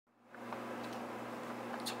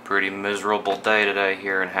Pretty miserable day today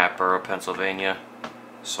here in Hatboro, Pennsylvania.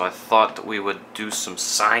 So I thought that we would do some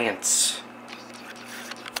science.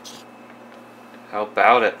 How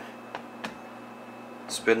about it?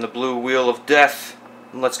 Spin the blue wheel of death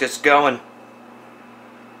and let's get going.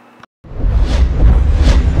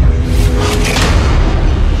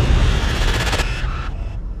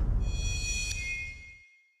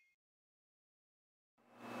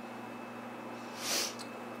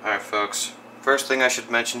 Alright folks, first thing I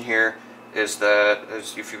should mention here is that,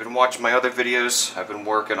 if you've been watching my other videos, I've been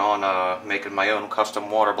working on making my own custom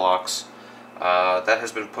water blocks. That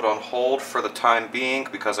has been put on hold for the time being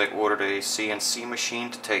because I ordered a CNC machine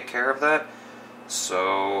to take care of that.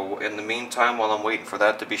 So in the meantime, while I'm waiting for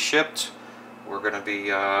that to be shipped, we're going to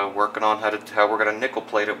be working on how we're going to nickel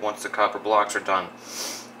plate it once the copper blocks are done.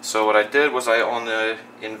 So what I did was on the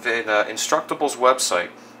Instructables website,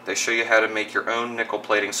 they show you how to make your own nickel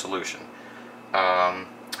plating solution.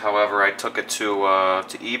 However, I took it to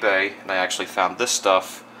eBay and I actually found this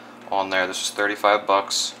stuff on there. This is 35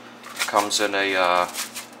 bucks. It comes in a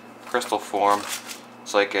crystal form.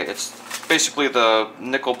 It's basically the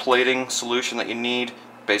nickel plating solution that you need,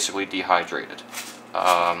 basically dehydrated.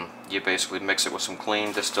 You basically mix it with some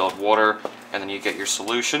clean distilled water and then you get your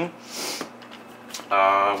solution.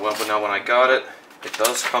 But now when I got it, it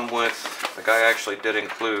does come with, the guy actually did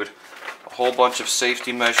include a whole bunch of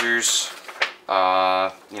safety measures.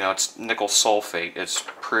 It's nickel sulfate. It's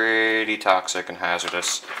pretty toxic and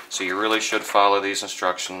hazardous, so you really should follow these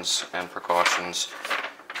instructions and precautions.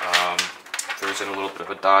 There's in a little bit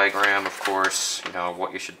of a diagram, of course,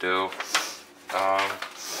 what you should do.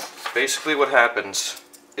 Basically what happens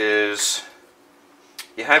is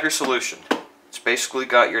you have your solution. It's basically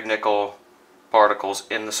got your nickel particles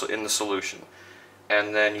in the solution,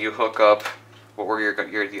 and then you hook up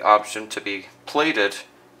the option to be plated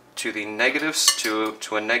to the negatives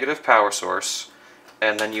to a negative power source,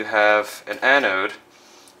 and then you have an anode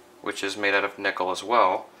which is made out of nickel as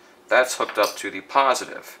well. That's hooked up to the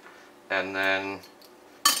positive, and then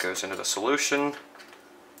it goes into the solution.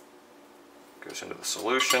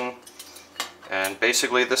 And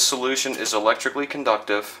basically this solution is electrically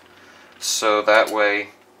conductive, so that way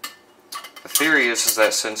the theory is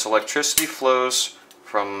that since electricity flows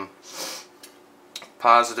from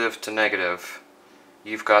positive to negative,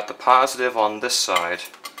 you've got the positive on this side,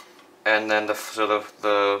 and then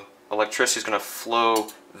the electricity is going to flow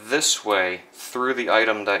this way through the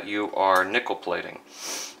item that you are nickel plating.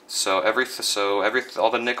 So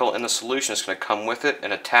all the nickel in the solution is going to come with it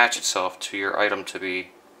and attach itself to your item to be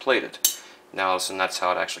plated. Now, and that's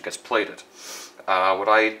how it actually gets plated. What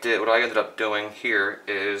I ended up doing here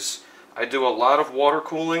is I do a lot of water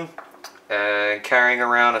cooling and carrying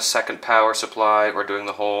around a second power supply or doing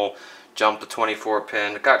the whole jump to 24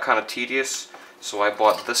 pin. It got kind of tedious, so I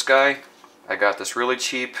bought this guy. I got this really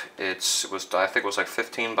cheap. I think it was like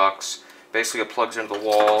 15 bucks. Basically it plugs into the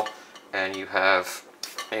wall and you have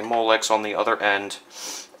a Molex on the other end,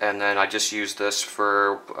 and then I just use this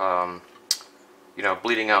for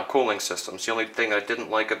bleeding out cooling systems. The only thing I didn't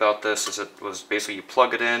like about this is it was basically you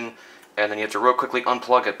plug it in and then you have to real quickly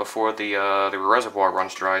unplug it before the reservoir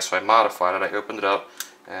runs dry, so I modified it. I opened it up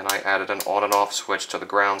and I added an on and off switch to the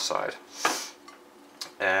ground side.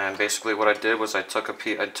 And basically what I did was I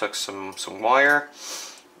took some wire.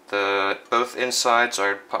 Both insides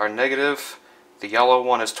are negative. The yellow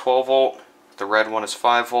one is 12 volt, the red one is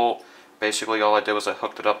 5 volt. Basically all I did was I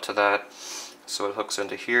hooked it up to that, so it hooks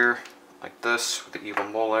into here like this with the evil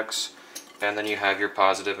Molex, and then you have your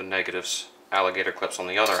positive and negatives alligator clips on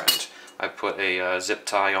the other end. I put a zip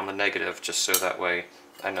tie on the negative just so that way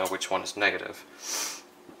I know which one is negative.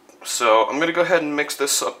 So I'm going to go ahead and mix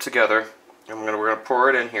this up together, and we're going to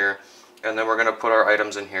pour it in here, and then we're going to put our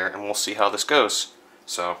items in here, and we'll see how this goes.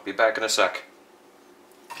 So be back in a sec.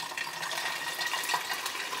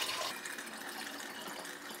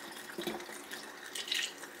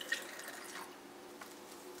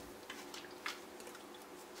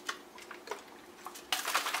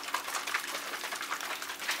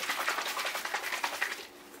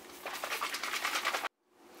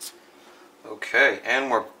 Okay, and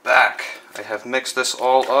we're back. I have mixed this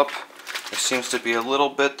all up. There seems to be a little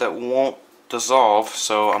bit that won't dissolve,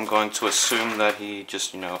 so I'm going to assume that he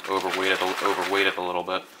just, overweighted a little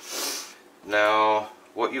bit. Now,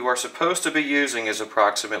 what you are supposed to be using is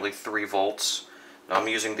approximately 3 volts. Now, I'm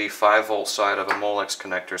using the 5 volt side of a Molex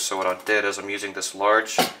connector, so what I did is I'm using this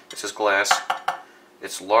is glass.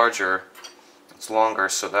 It's larger, it's longer,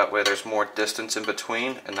 so that way there's more distance in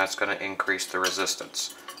between, and that's going to increase the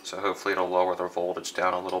resistance. So hopefully it'll lower the voltage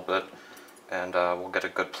down a little bit, and we'll get a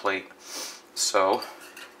good plate. So,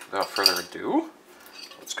 without further ado,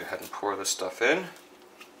 let's go ahead and pour this stuff in.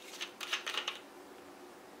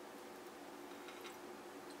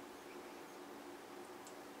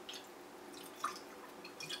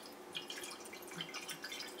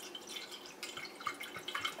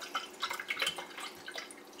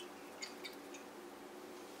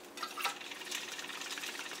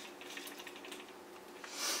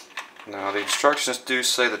 Now the instructions do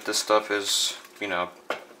say that this stuff is, you know,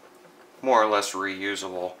 more or less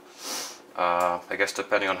reusable. I guess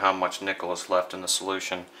depending on how much nickel is left in the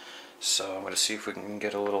solution. So I'm going to see if we can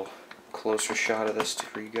get a little closer shot of this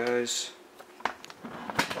for you guys.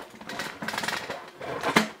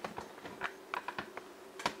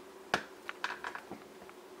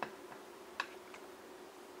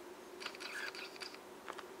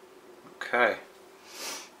 Okay.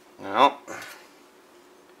 Now,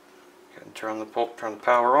 turn the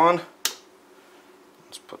power on.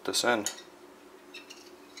 Let's put this in.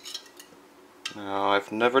 Now,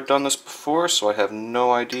 I've never done this before, so I have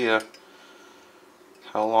no idea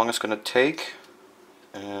how long it's going to take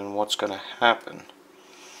and what's going to happen.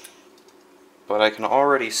 But I can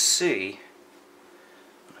already see,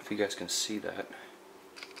 I don't know if you guys can see that.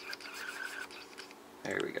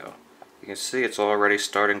 There we go. You can see it's already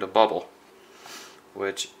starting to bubble,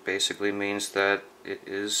 which basically means that it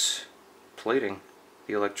is plating.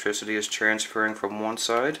 The electricity is transferring from one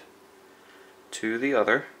side to the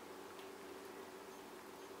other,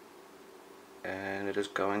 and it is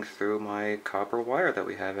going through my copper wire that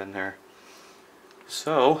we have in there.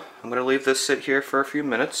 So I'm going to leave this sit here for a few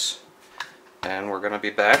minutes, and we're going to be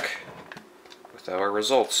back with our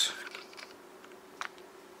results.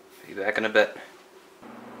 Be back in a bit.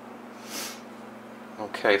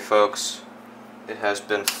 Okay folks, it has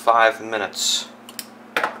been 5 minutes.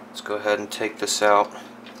 Let's go ahead and take this out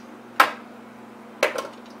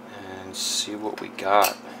and see what we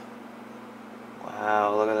got.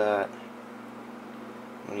 Wow, look at that.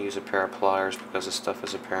 I'm going to use a pair of pliers because this stuff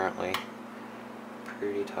is apparently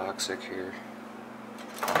pretty toxic here.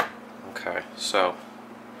 Okay, so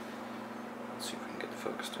let's see if we can get the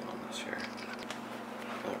focus in on this here.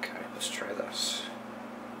 Okay, let's try this.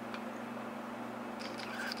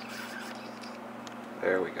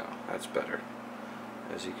 There we go, that's better.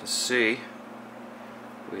 As you can see,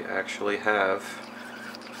 we actually have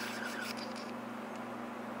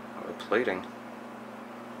our plating.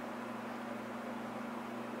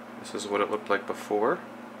 This is what it looked like before,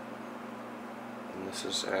 and this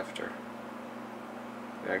is after.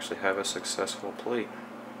 We actually have a successful plate.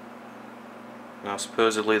 Now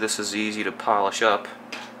supposedly this is easy to polish up,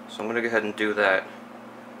 so I'm going to go ahead and do that,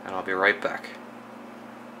 and I'll be right back.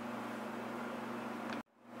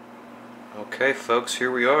 Okay folks,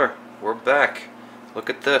 here we are. We're back. Look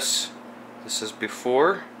at this. This is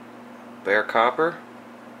before, bare copper.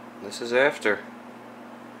 This is after.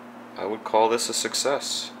 I would call this a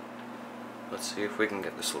success. Let's see if we can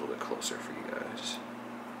get this a little bit closer for you guys.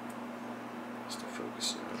 Just to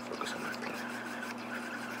focus on that thing.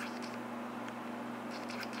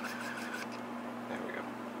 There we go.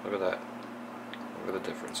 Look at that. Look at the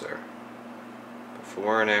difference there.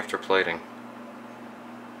 Before and after plating.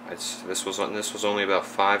 This was only about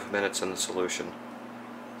 5 minutes in the solution.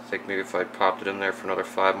 I think maybe if I popped it in there for another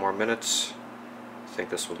 5 more minutes, I think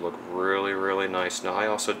this would look really, really nice. Now I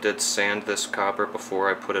also did sand this copper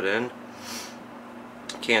before I put it in.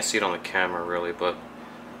 You can't see it on the camera really, but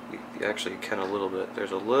you actually can a little bit.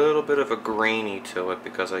 There's a little bit of a grainy to it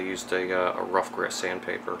because I used a rough grit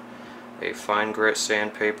sandpaper. A fine grit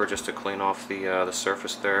sandpaper just to clean off the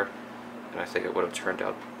surface there, and I think it would have turned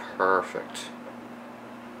out perfect.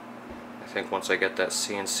 I think once I get that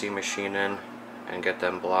CNC machine in and get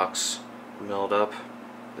them blocks milled up,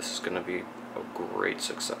 this is going to be a great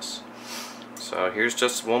success. So here's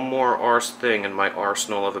just one more thing in my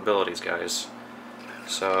arsenal of abilities, guys.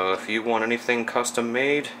 So if you want anything custom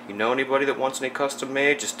made, you know anybody that wants any custom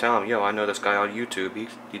made, just tell them, yo, I know this guy on YouTube,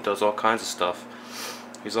 he does all kinds of stuff.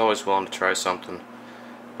 He's always willing to try something.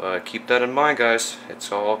 But keep that in mind, guys, it's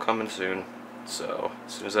all coming soon. So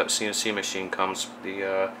as soon as that CNC machine comes,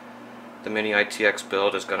 the mini-itx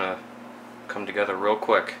build is going to come together real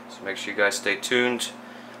quick. So make sure you guys stay tuned,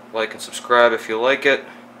 like and subscribe if you like it.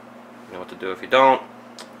 You know what to do if you don't.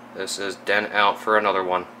 This is Den out for another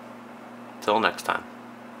one. Till next time.